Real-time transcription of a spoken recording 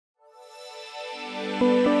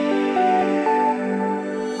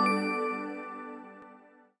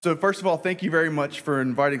So first of all, thank you very much for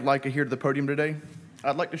inviting Leica here to the podium today.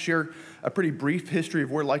 I'd like to share a pretty brief history of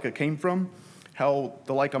where Leica came from, how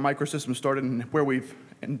the Leica Microsystems started, and where we've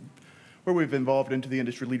evolved into the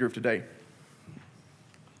industry leader of today.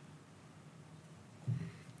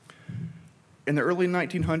 In the early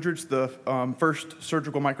 1900s, the first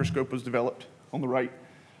surgical microscope was developed on the right.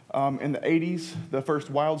 In the 80s, the first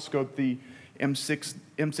wild scope, the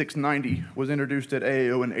M690, was introduced at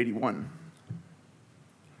AAO in '81.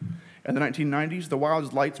 In the 1990s, the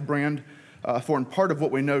Wild Lights brand formed part of what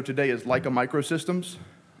we know today as Leica Microsystems.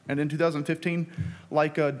 And in 2015,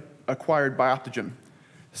 Leica acquired Bioptogen.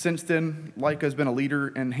 Since then, Leica has been a leader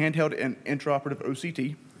in handheld and intraoperative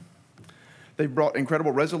OCT. They've brought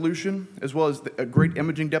incredible resolution, as well as a great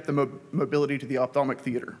imaging depth and mobility to the ophthalmic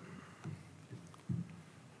theater.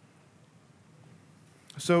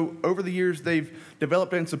 So over the years, they've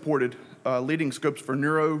developed and supported leading scopes for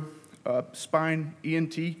neuro, spine,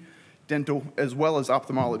 ENT, dental, as well as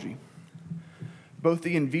ophthalmology. Both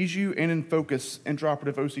the InVisu and InFocus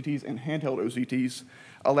intraoperative OCTs and handheld OCTs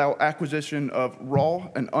allow acquisition of raw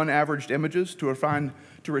and unaveraged images to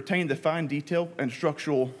retain the fine detail and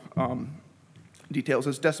structural details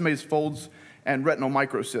as decimated folds and retinal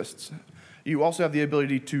microcysts. You also have the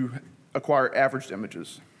ability to acquire averaged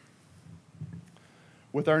images.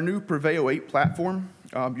 With our new Preveo 8 platform,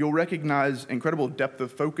 you'll recognize incredible depth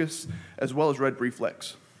of focus as well as red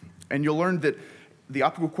reflex. And you'll learn that the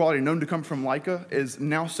optical quality known to come from Leica is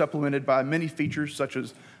now supplemented by many features such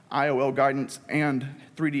as IOL guidance and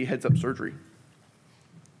 3D heads-up surgery.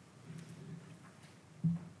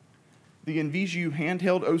 The InVisu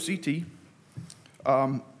handheld OCT,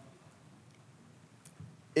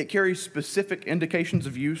 it carries specific indications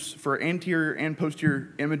of use for anterior and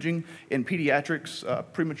posterior imaging in pediatrics,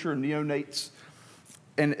 premature neonates,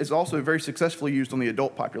 and is also very successfully used on the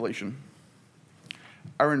adult population.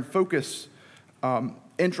 Our InFocus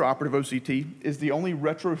intraoperative OCT is the only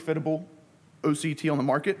retrofittable OCT on the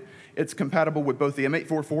market. It's compatible with both the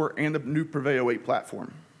M844 and the new Preveo 8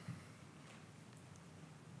 platform.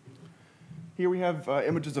 Here we have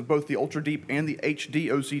images of both the Ultra Deep and the HD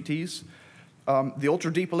OCTs. The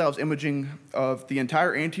Ultra Deep allows imaging of the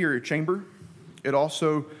entire anterior chamber. It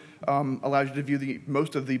also allows you to view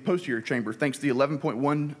most of the posterior chamber, thanks to the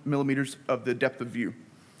 11.1 millimeters of the depth of view.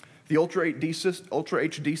 The Ultra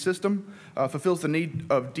HD system fulfills the need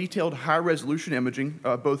of detailed high-resolution imaging,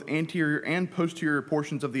 both anterior and posterior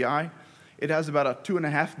portions of the eye. It has about a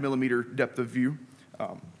 2.5 millimeter depth of view.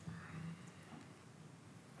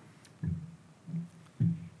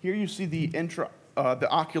 Here you see the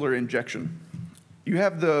ocular injection. You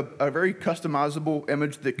have a very customizable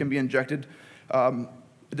image that can be injected. It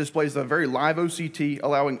displays a very live OCT,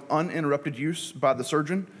 allowing uninterrupted use by the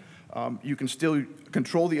surgeon. You can still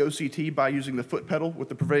control the OCT by using the foot pedal with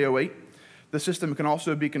the Preveo 8. The system can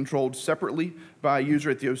also be controlled separately by a user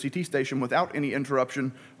at the OCT station without any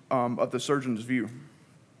interruption of the surgeon's view.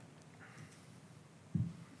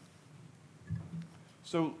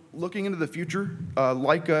 So looking into the future,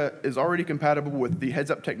 Leica is already compatible with the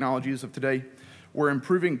heads-up technologies of today. We're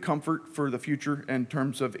improving comfort for the future in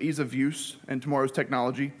terms of ease of use and tomorrow's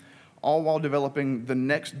technology, all while developing the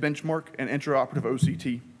next benchmark in intraoperative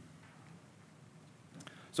OCT.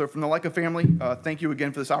 So from the Leica family, thank you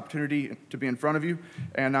again for this opportunity to be in front of you,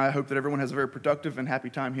 and I hope that everyone has a very productive and happy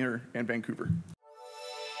time here in Vancouver.